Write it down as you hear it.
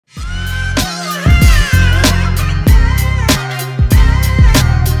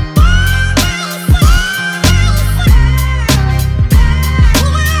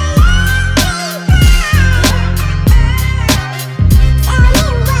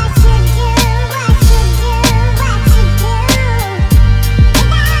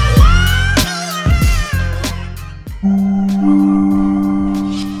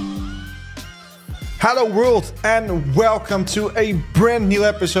world and welcome to a brand new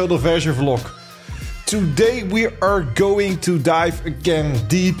episode of Azure Vlog. Today we are going to dive again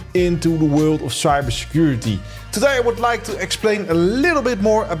deep into the world of cybersecurity. Today I would like to explain a little bit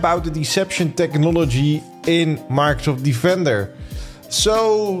more about the deception technology in Microsoft Defender.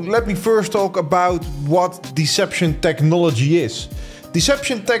 So let me first talk about what deception technology is.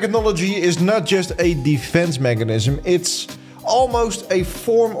 Deception technology is not just a defense mechanism, it's almost a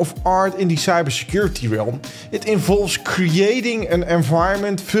form of art in the cybersecurity realm. It involves creating an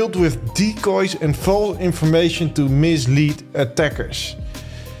environment filled with decoys and false information to mislead attackers.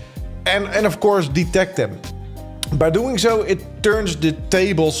 And of course detect them. By doing so, it turns the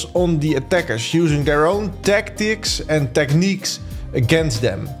tables on the attackers, using their own tactics and techniques against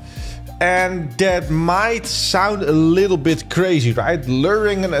them. And that might sound a little bit crazy, right?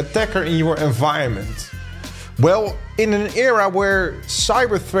 Luring an attacker in your environment. Well, in an era where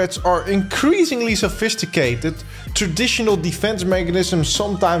cyber threats are increasingly sophisticated, traditional defense mechanisms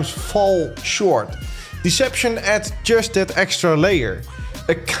sometimes fall short. Deception adds just that extra layer,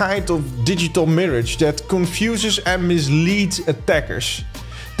 a kind of digital mirage that confuses and misleads attackers.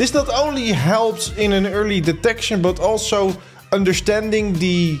 This not only helps in an early detection, but also understanding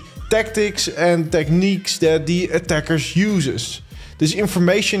the tactics and techniques that the attackers uses. This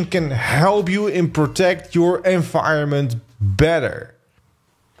information can help you in protect your environment better.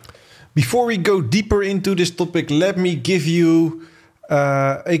 Before we go deeper into this topic, let me give you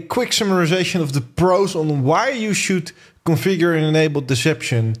a quick summarization of the pros on why you should configure and enable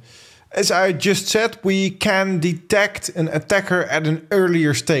deception. As I just said, we can detect an attacker at an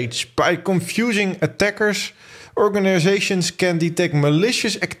earlier stage. By confusing attackers, organizations can detect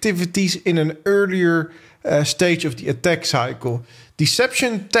malicious activities in an earlier stage of the attack cycle.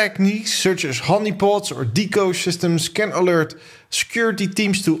 Deception techniques such as honeypots or decoy systems can alert security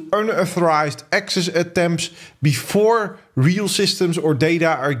teams to unauthorized access attempts before real systems or data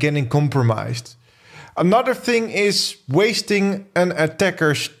are getting compromised. Another thing is wasting an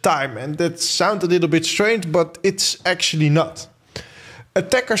attacker's time, and that sounds a little bit strange, but it's actually not.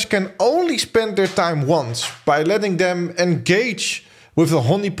 Attackers can only spend their time once. By letting them engage with a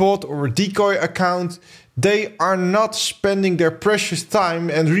honeypot or a decoy account, they are not spending their precious time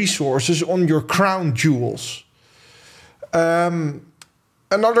and resources on your crown jewels.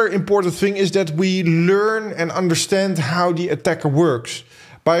 Another important thing is that we learn and understand how the attacker works.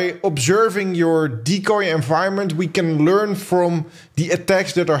 By observing your decoy environment, we can learn from the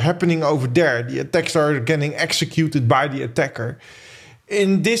attacks that are happening over there, the attacks that are getting executed by the attacker.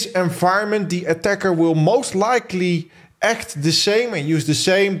 In this environment, the attacker will most likely act the same and use the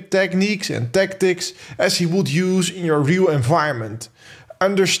same techniques and tactics as he would use in your real environment.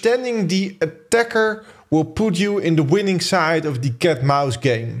 Understanding the attacker will put you in the winning side of the cat-mouse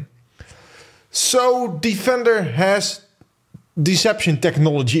game. So Defender has deception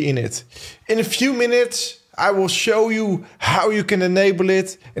technology in it. In a few minutes, I will show you how you can enable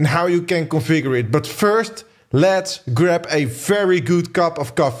it and how you can configure it. But first, let's grab a very good cup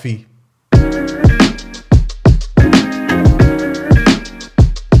of coffee.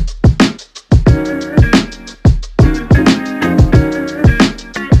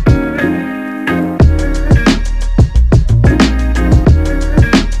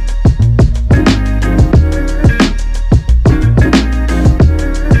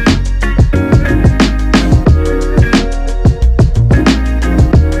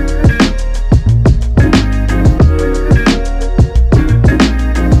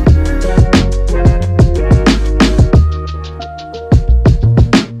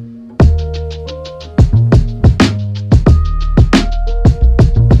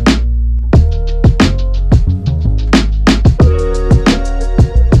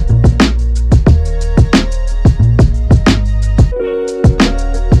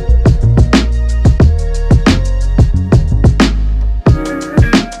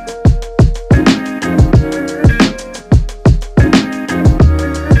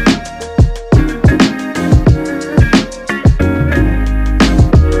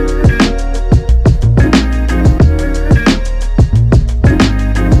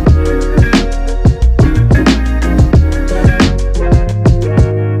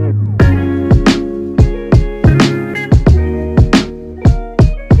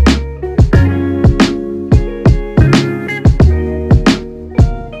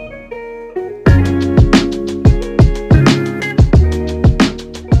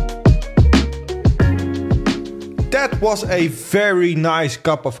 That was a very nice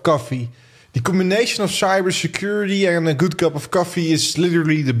cup of coffee. The combination of cybersecurity and a good cup of coffee is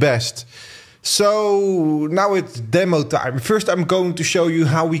literally the best. So now it's demo time. First, I'm going to show you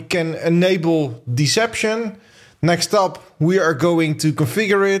how we can enable deception. Next up, we are going to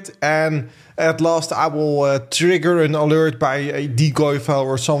configure it. And at last, I will trigger an alert by a decoy file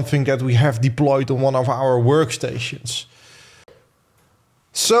or something that we have deployed on one of our workstations.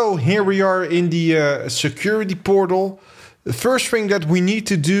 So here we are in the security portal. The first thing that we need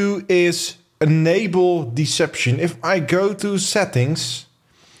to do is enable deception. If I go to settings,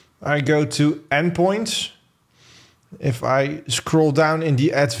 I go to endpoints. If I scroll down in the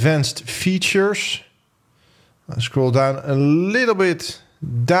advanced features, I scroll down a little bit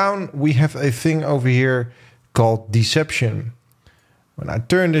down, we have a thing over here called deception. When I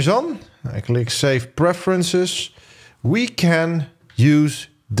turn this on, I click save preferences, we can use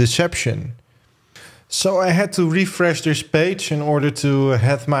deception. So I had to refresh this page in order to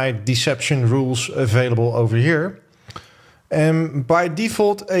have my deception rules available over here. And by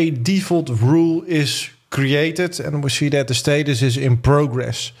default, a default rule is created and we see that the status is in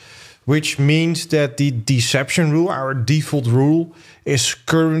progress, which means that the deception rule, our default rule, is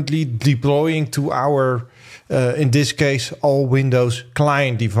currently deploying to our, in this case, all Windows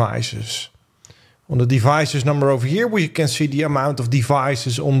client devices. On the devices number over here, we can see the amount of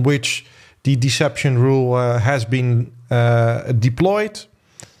devices on which the deception rule has been deployed.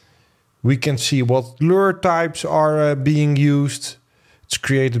 We can see what lure types are being used. It's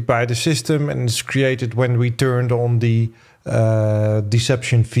created by the system and it's created when we turned on the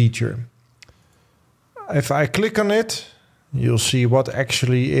deception feature. If I click on it, you'll see what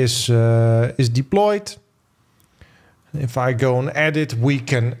actually is deployed. If I go on edit, we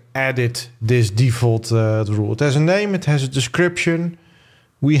can edit this default rule. It has a name, it has a description.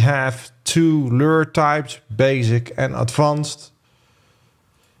 We have two lure types, basic and advanced.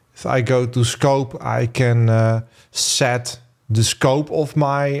 If I go to scope, I can set the scope of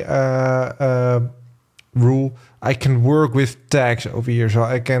my rule. I can work with tags over here. So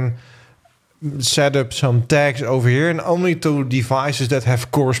I can set up some tags over here, and only to devices that have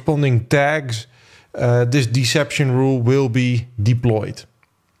corresponding tags, this deception rule will be deployed.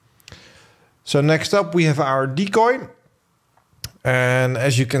 So next up, we have our decoy. And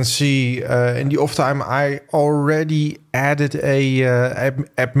as you can see in the off time, I already added a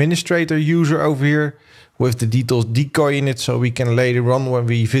administrator user over here with the details decoy in it. So we can later on, when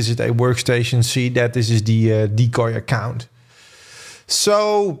we visit a workstation, see that this is the decoy account.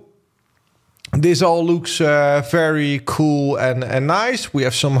 So this all looks very cool and nice. We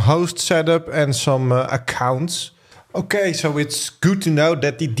have some hosts set up and some accounts. Okay, so it's good to know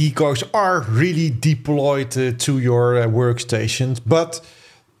that the decoys are really deployed to your workstations, but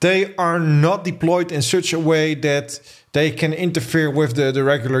they are not deployed in such a way that they can interfere with the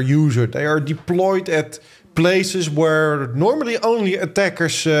regular user. They are deployed at places where normally only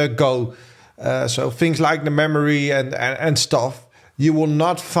attackers go. So things like the memory and stuff. You will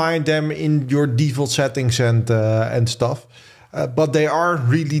not find them in your default settings and stuff, but they are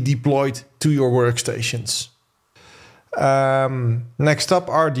really deployed to your workstations. Next up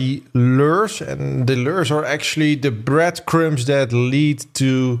are the lures, and the lures are actually the breadcrumbs that lead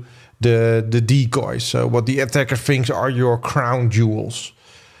to the decoys. So what the attacker thinks are your crown jewels.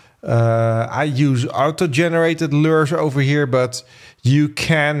 I use auto-generated lures over here, but you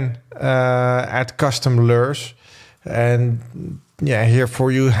can add custom lures. And yeah,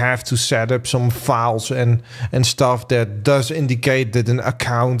 herefore you have to set up some files and stuff that does indicate that an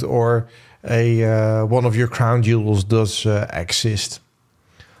account or one of your crown jewels does exist.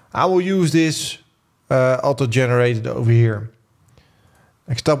 I will use this auto-generated over here.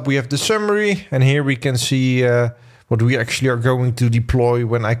 Next up we have the summary, and here we can see what we actually are going to deploy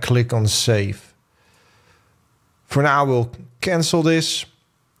when I click on save. For now we'll cancel this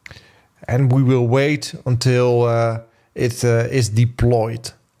and we will wait until it is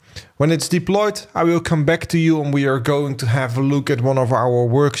deployed. When it's deployed, I will come back to you and we are going to have a look at one of our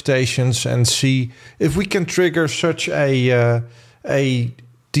workstations and see if we can trigger such a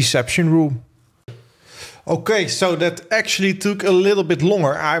deception rule. Okay, so that actually took a little bit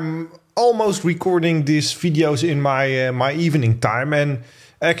longer. I'm almost recording these videos in my evening time, and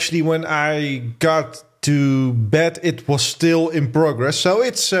actually when I got to bed it was still in progress. So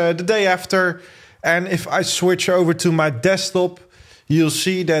it's the day after, and if I switch over to my desktop, you'll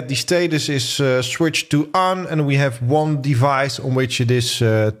see that the status is switched to on, and we have one device on which it is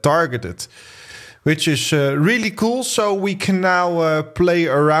targeted, which is really cool. So we can now play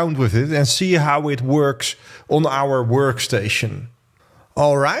around with it and see how it works on our workstation.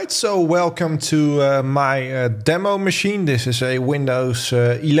 All right, so welcome to my demo machine. This is a Windows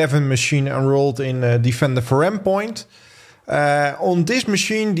 11 machine enrolled in Defender for Endpoint. On this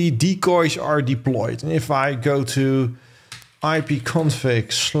machine, the decoys are deployed. And if I go to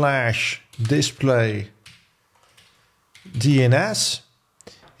ipconfig/display DNS,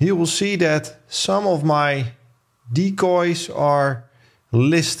 you will see that some of my decoys are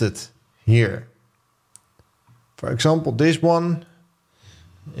listed here. For example, this one.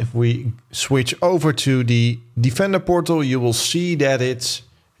 If we switch over to the Defender portal, you will see that it's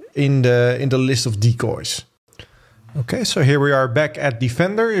in the list of decoys. Okay, so here we are back at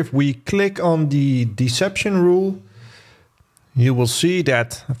Defender. If we click on the deception rule, you will see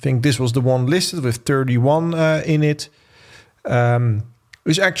that, I think this was the one listed with 31 in it,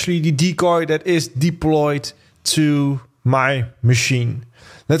 is actually the decoy that is deployed to my machine.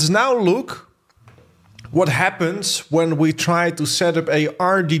 Let's now look what happens when we try to set up a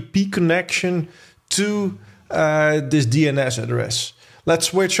RDP connection to this DNS address. Let's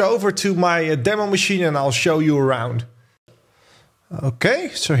switch over to my demo machine and I'll show you around. Okay,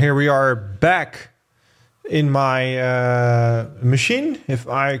 so here we are back in my machine. If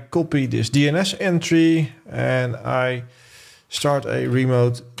I copy this DNS entry and I start a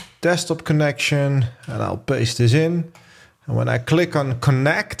remote desktop connection and I'll paste this in. And when I click on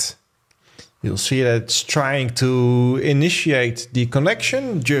connect, you'll see that it's trying to initiate the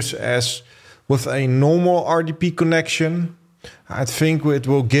connection just as with a normal RDP connection. I think it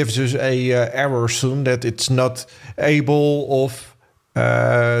will give us a error soon that it's not able of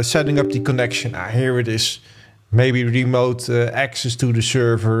setting up the connection. Here it is. Maybe remote access to the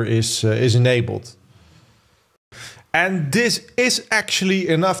server is enabled. And this is actually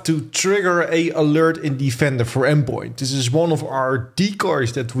enough to trigger a alert in Defender for Endpoint. This is one of our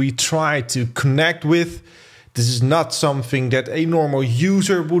decoys that we try to connect with. This is not something that a normal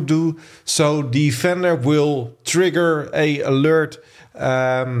user would do. So Defender will trigger a alert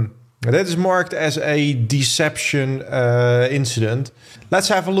that is marked as a deception incident. Let's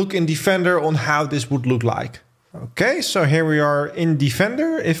have a look in Defender on how this would look like. Okay, so here we are in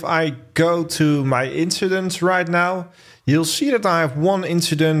Defender. If I go to my incidents right now, you'll see that I have one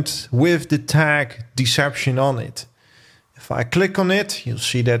incident with the tag deception on it. If I click on it, you'll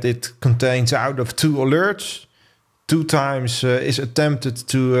see that it contains out of 2 alerts. 2 times is attempted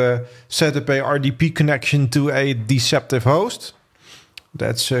to set up a RDP connection to a deceptive host.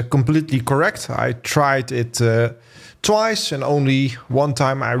 That's completely correct. I tried it twice and only one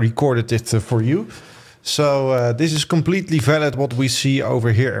time I recorded it for you. So this is completely valid what we see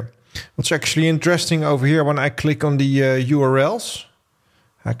over here. What's actually interesting over here, when I click on the URLs,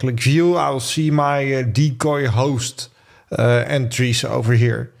 I click view, I'll see my decoy host entries over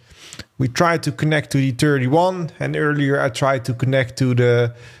here. We tried to connect to the 31 and earlier I tried to connect to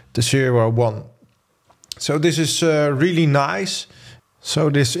the 01. So this is really nice. So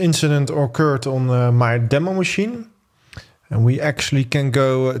this incident occurred on my demo machine. And we actually can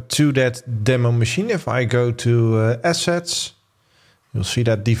go to that demo machine. If I go to assets, you'll see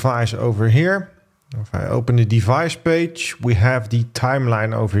that device over here. If I open the device page, we have the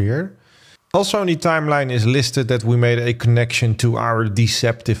timeline over here. Also in the timeline is listed that we made a connection to our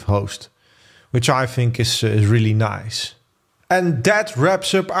deceptive host, which I think is really nice. And that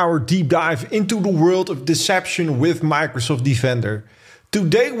wraps up our deep dive into the world of deception with Microsoft Defender.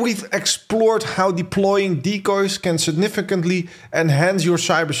 Today we've explored how deploying decoys can significantly enhance your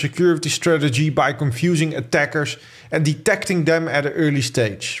cybersecurity strategy by confusing attackers and detecting them at an early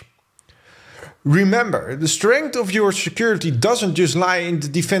stage. Remember, the strength of your security doesn't just lie in the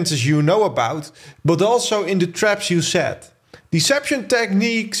defenses you know about, but also in the traps you set. Deception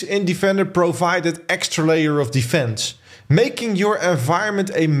techniques in Defender provide that extra layer of defense, making your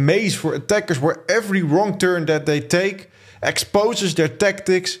environment a maze for attackers where every wrong turn that they take exposes their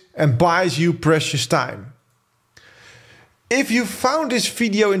tactics and buys you precious time. If you found this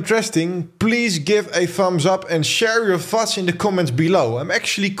video interesting, please give a thumbs up and share your thoughts in the comments below. I'm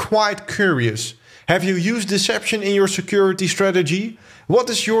actually quite curious. Have you used deception in your security strategy?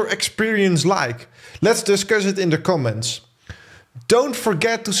 What is your experience like? Let's discuss it in the comments. Don't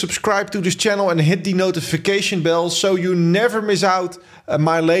forget to subscribe to this channel and hit the notification bell so you never miss out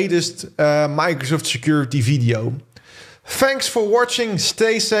my latest Microsoft security video. Thanks for watching,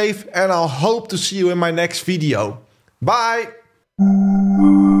 stay safe, and I'll hope to see you in my next video. Bye!